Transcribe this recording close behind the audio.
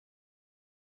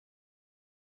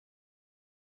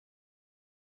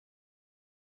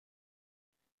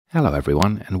Hello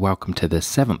everyone, and welcome to the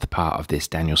 7th part of this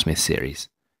Daniel Smith series.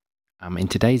 In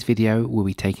today's video we'll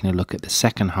be taking a look at the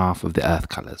second half of the earth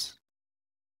colours.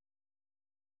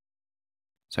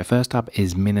 So first up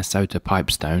is Minnesota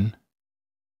Pipestone.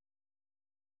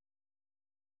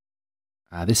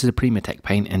 This is a Primatech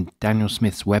paint, and Daniel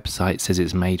Smith's website says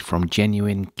it's made from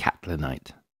genuine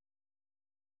catlinite.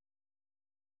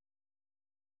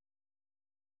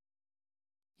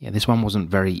 Yeah, this one wasn't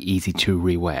very easy to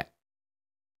re-wet.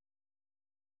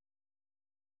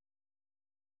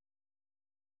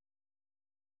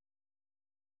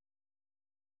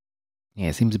 Yeah,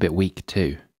 it seems a bit weak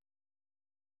too.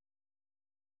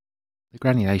 The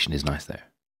granulation is nice though.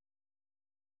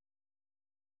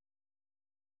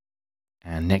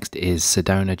 And next is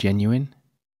Sedona Genuine.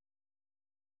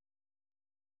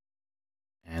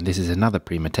 And this is another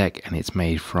Primatech, and it's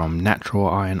made from natural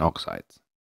iron oxides.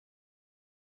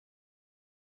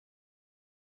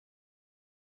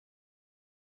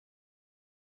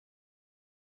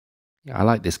 Yeah, I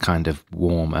like this kind of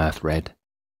warm earth red.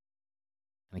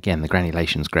 And again, the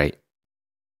granulation's great.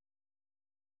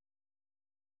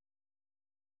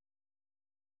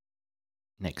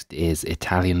 Next is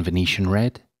Italian Venetian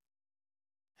Red,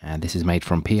 and this is made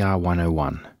from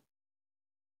PR101.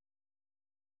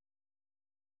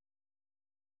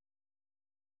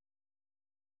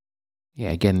 Yeah,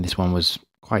 again, this one was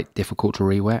quite difficult to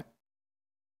re-wet.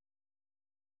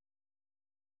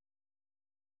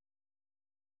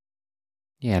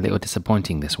 Yeah, a little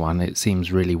disappointing, this one. It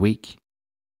seems really weak.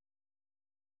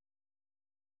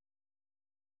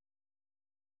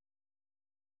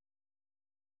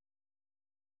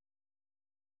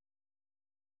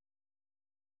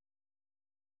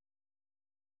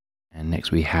 And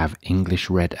next we have English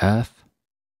Red Earth,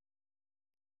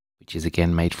 which is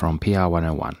again made from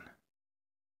PR101.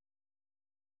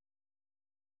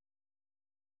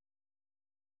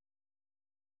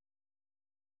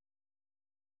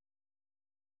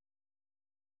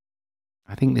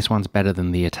 I think this one's better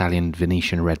than the Italian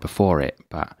Venetian Red before it,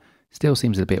 but still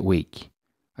seems a bit weak.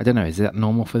 I don't know, is that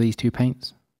normal for these two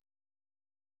paints?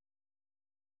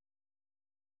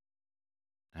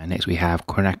 And next we have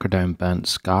Quinacridone Burnt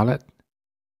Scarlet,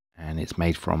 and it's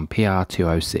made from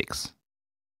PR206.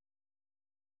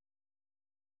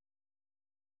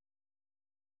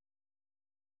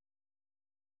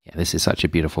 Yeah, this is such a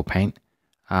beautiful paint.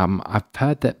 I've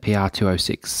heard that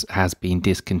PR206 has been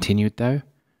discontinued though,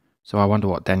 so I wonder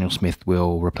what Daniel Smith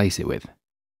will replace it with.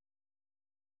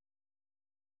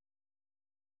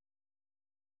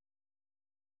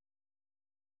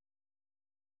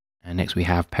 And next we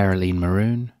have Perylene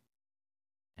Maroon,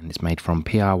 and it's made from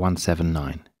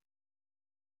PR179.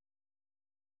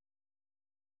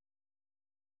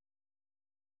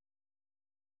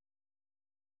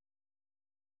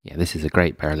 Yeah, this is a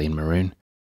great Perylene Maroon.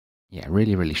 Yeah,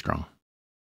 really, really strong.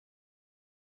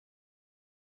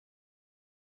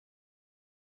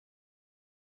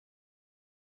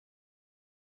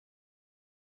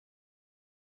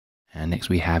 And next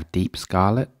we have Deep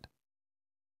Scarlet,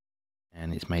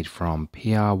 and it's made from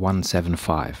PR175.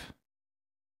 I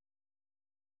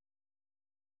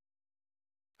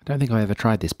don't think I've ever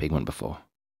tried this pigment before.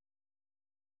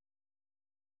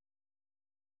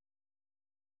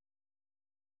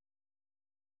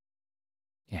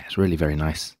 Yeah, it's really very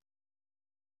nice.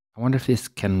 I wonder if this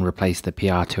can replace the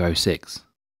PR206.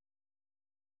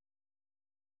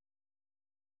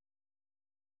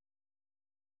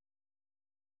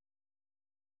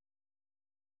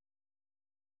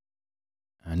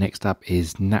 Next up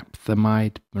is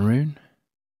Naphthalide Maroon,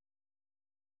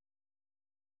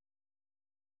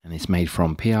 and it's made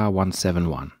from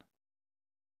PR171.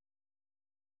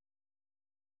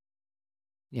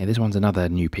 Yeah, this one's another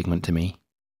new pigment to me.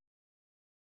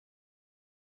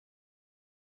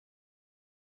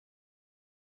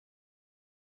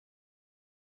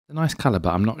 It's a nice colour,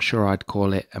 but I'm not sure I'd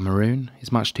call it a maroon.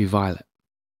 It's much too violet.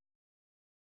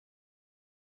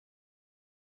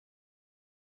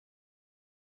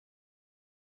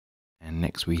 And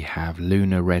next we have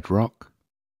Lunar Red Rock,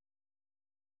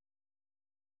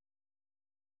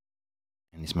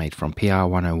 and it's made from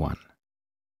PR101.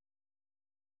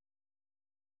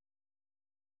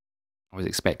 I was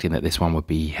expecting that this one would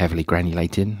be heavily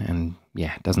granulated, and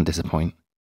yeah, it doesn't disappoint.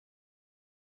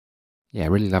 Yeah, I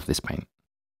really love this paint.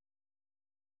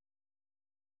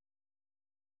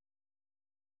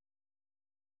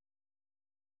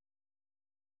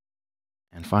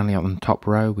 And finally on the top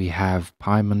row we have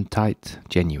Piemontite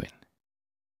Genuine.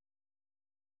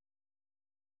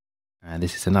 And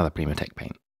this is another Primatech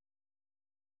paint.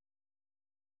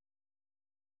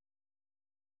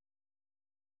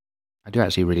 I do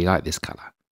actually really like this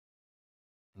colour.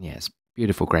 Yes,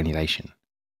 beautiful granulation.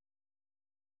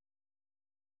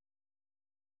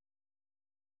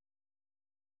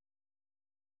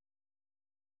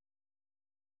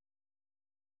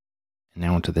 And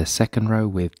now onto the second row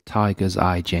with Tiger's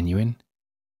Eye Genuine.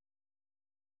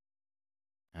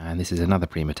 And this is another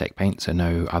Primatech paint, so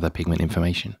no other pigment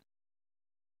information.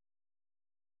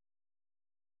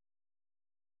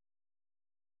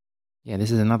 Yeah, this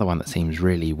is another one that seems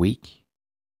really weak.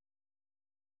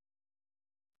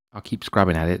 I'll keep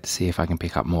scrubbing at it to see if I can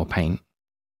pick up more paint.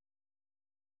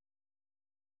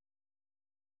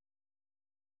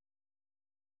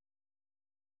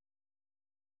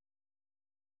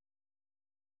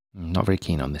 Not very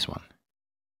keen on this one.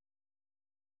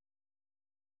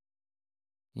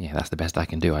 Yeah, that's the best I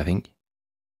can do, I think.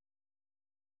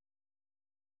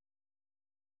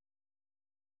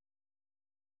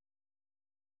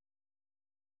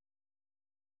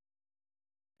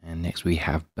 And next we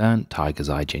have Burnt Tiger's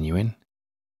Eye Genuine,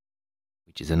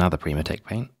 which is another Primatech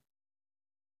paint.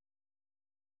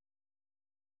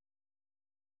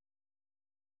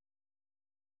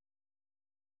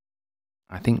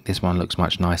 I think this one looks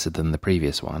much nicer than the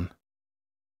previous one.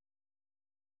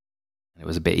 It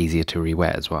was a bit easier to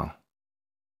re-wet as well.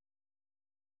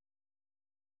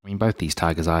 I mean, both these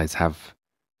tiger's eyes have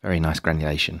very nice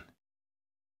granulation.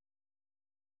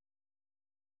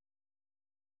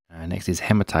 Next is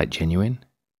Hematite Genuine,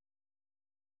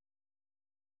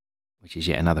 which is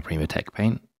yet another Primatech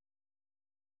paint.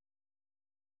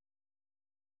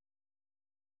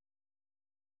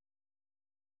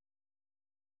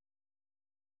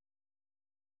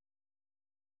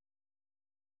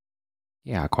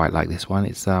 Yeah, I quite like this one.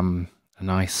 It's a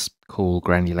nice, cool,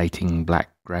 granulating black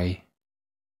grey.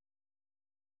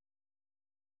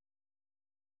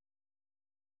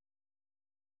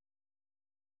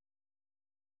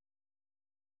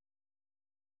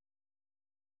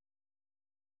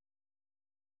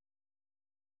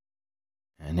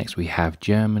 And next we have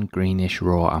German Greenish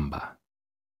Raw Umber,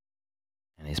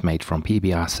 and it's made from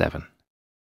PBR7.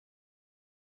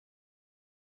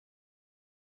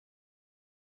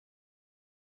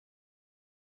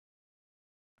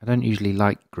 I don't usually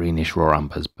like greenish raw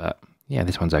umbers, but yeah,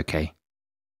 this one's okay.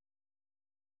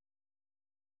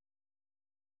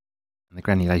 And the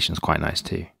granulation's quite nice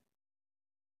too.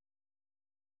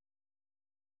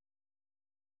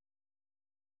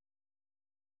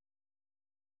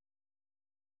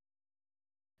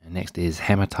 And next is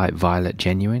Hematite Violet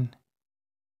Genuine.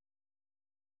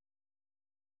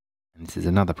 And this is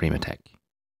another Primatech.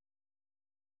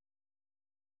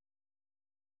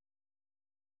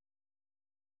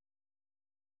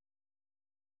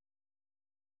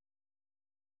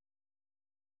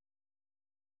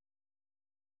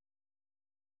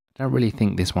 I don't really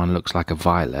think this one looks like a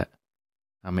violet.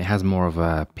 It has more of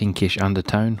a pinkish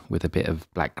undertone with a bit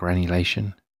of black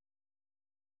granulation.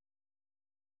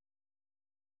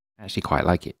 I actually quite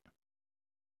like it.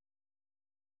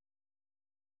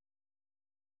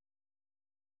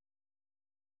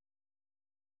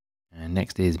 And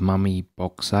next is Mummy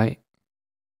Bauxite,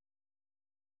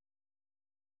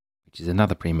 which is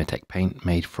another Primatech paint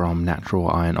made from natural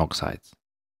iron oxides.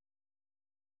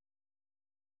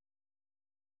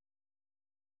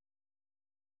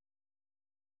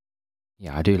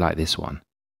 Yeah, I do like this one.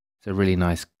 It's a really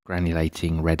nice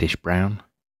granulating reddish brown.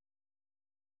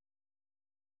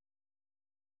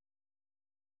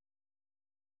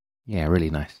 Yeah, really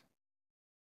nice.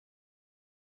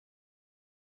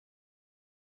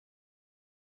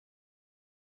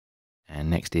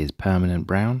 And next is Permanent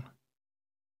Brown.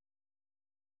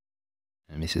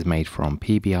 And this is made from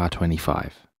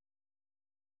PBR25.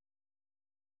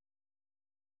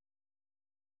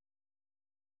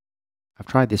 I've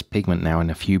tried this pigment now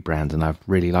in a few brands and I've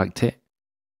really liked it.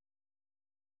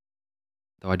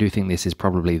 Though I do think this is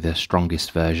probably the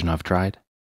strongest version I've tried.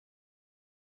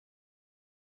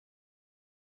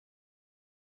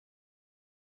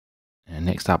 And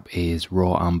next up is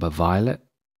Raw Umber Violet.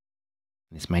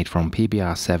 It's made from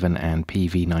PBR7 and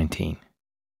PV19.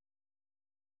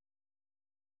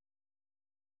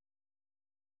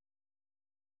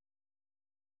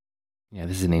 Yeah,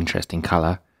 this is an interesting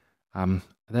colour. Are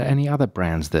there any other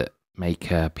brands that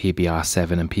make a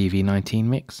PBR7 and PV19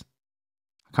 mix?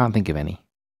 I can't think of any.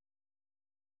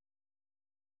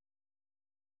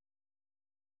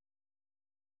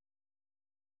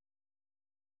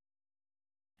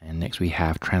 And next we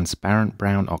have Transparent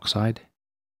Brown Oxide,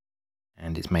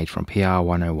 and it's made from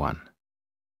PR101.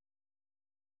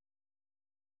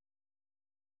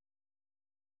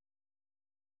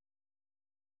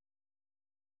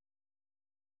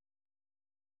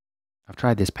 I've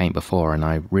tried this paint before and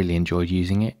I really enjoyed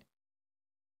using it.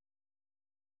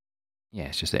 Yeah,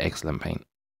 it's just an excellent paint.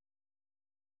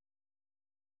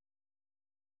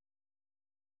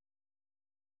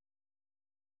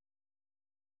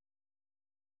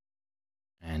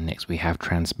 And next we have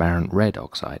transparent red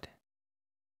oxide,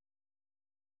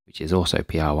 which is also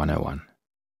PR101.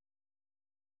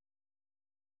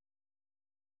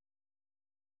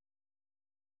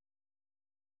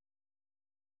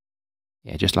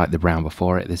 Yeah, just like the brown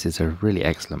before it, this is a really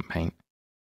excellent paint.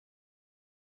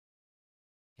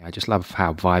 Yeah, I just love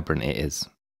how vibrant it is.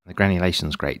 The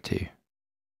granulation's great too.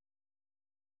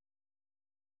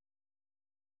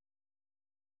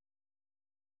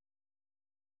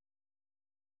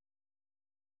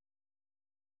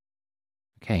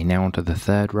 Okay, now onto the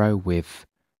third row with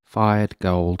Fired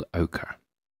Gold Ochre,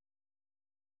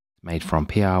 made from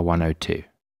PR102.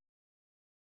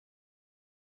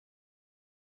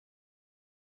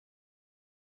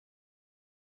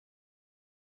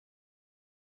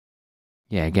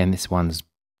 Yeah, again, this one's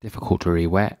difficult to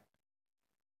re-wet,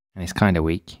 and it's kind of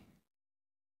weak.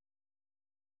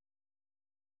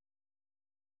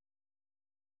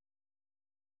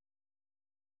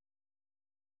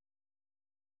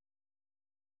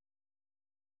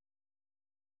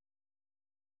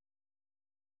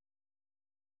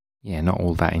 Yeah, not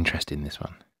all that interested in this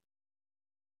one.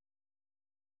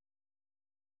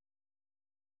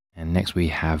 And next we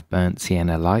have Burnt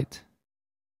Sienna Light,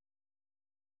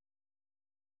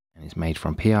 and it's made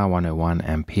from PR101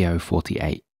 and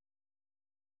PO48.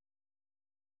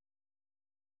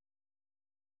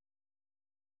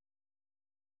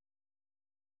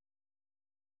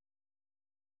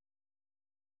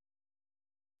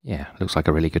 Yeah, looks like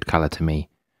a really good colour to me.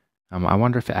 I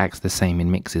wonder if it acts the same in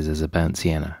mixes as a Burnt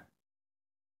Sienna.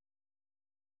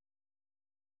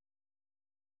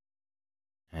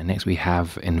 And next we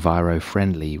have Enviro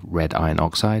Friendly Red Iron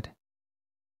Oxide,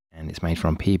 and it's made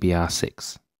from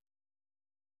PBR6.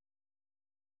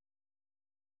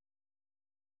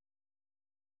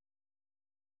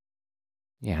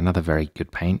 Yeah, another very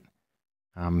good paint.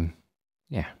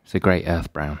 Yeah, it's a great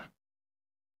earth brown.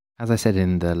 As I said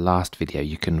in the last video,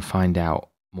 you can find out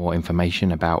more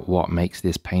information about what makes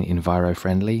this paint enviro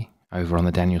friendly over on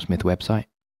the Daniel Smith website.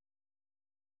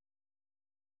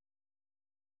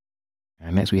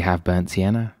 And next we have Burnt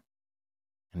Sienna,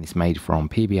 and it's made from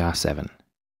PBR7.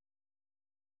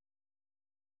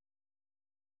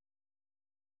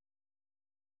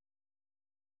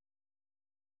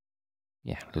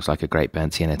 Yeah, looks like a great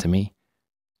Burnt Sienna to me.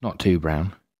 Not too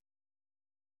brown.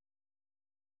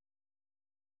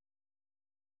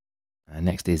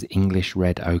 Next is English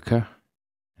Red Ochre,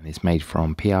 and it's made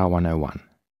from PR101.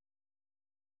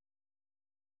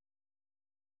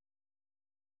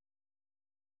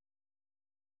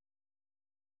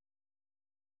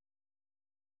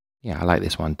 Yeah, I like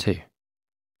this one too.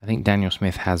 I think Daniel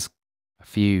Smith has a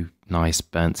few nice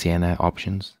Burnt Sienna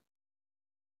options.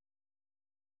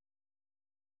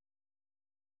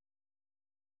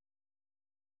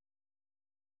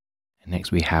 And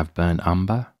next we have Burnt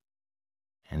Umber,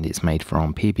 and it's made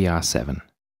from PBR7.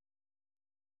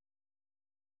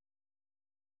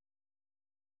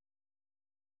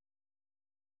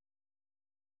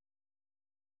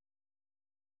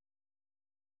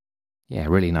 Yeah,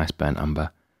 really nice Burnt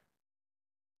Umber.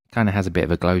 Kind of has a bit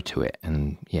of a glow to it,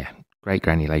 and yeah, great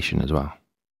granulation as well.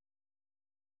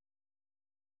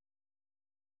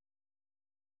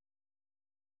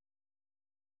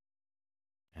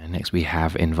 And next we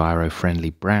have Enviro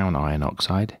Friendly Brown Iron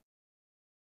Oxide,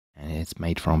 and it's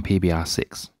made from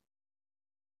PBR6.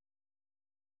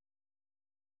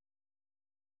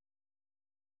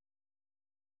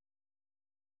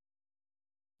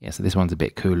 Yeah, so this one's a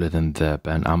bit cooler than the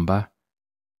Burnt Umber.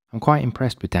 I'm quite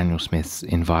impressed with Daniel Smith's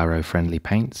Enviro Friendly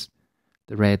paints.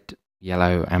 The red,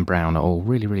 yellow and brown are all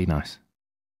really, really nice.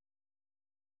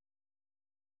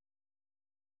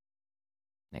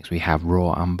 Next we have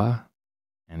Raw Umber,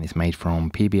 and it's made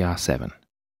from PBR7.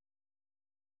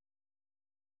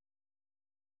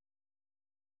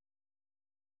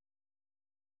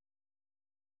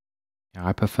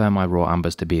 I prefer my raw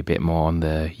umbers to be a bit more on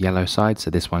the yellow side,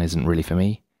 so this one isn't really for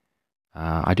me.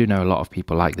 I do know a lot of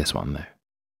people like this one though.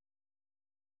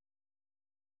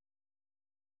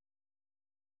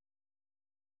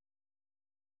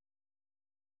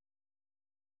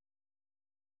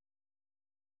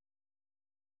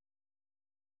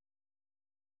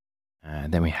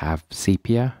 Then we have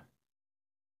Sepia,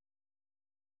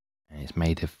 and it's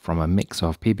made from a mix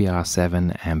of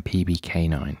PBR7 and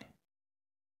PBK9.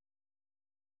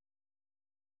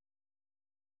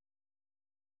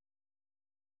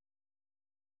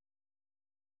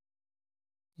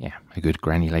 Yeah, a good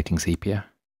granulating sepia.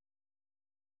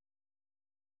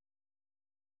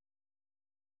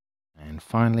 And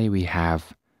finally we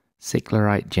have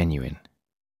Cyclorite Genuine,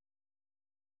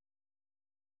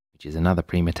 which is another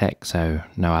Primatech, so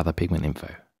no other pigment info.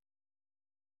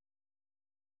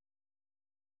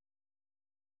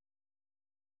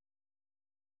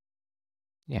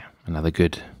 Yeah, another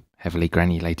good, heavily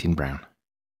granulating brown.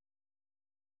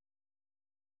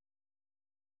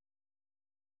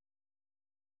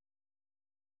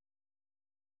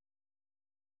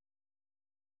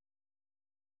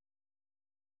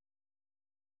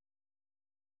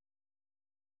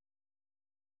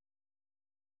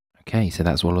 Okay, so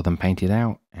that's all of them painted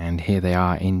out, and here they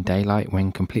are in daylight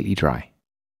when completely dry.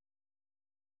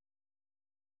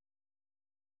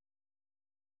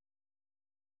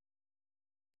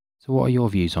 So what are your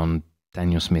views on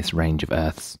Daniel Smith's range of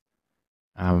earths?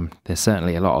 There's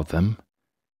certainly a lot of them.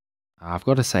 I've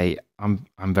got to say, I'm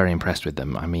very impressed with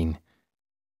them. I mean,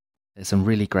 there's some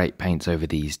really great paints over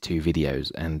these two videos,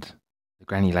 and the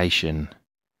granulation,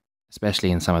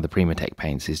 especially in some of the Primatech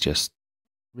paints, is just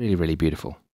really, really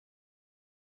beautiful.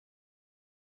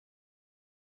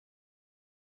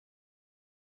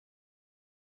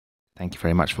 Thank you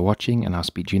very much for watching, and I'll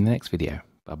speak to you in the next video.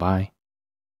 Bye-bye.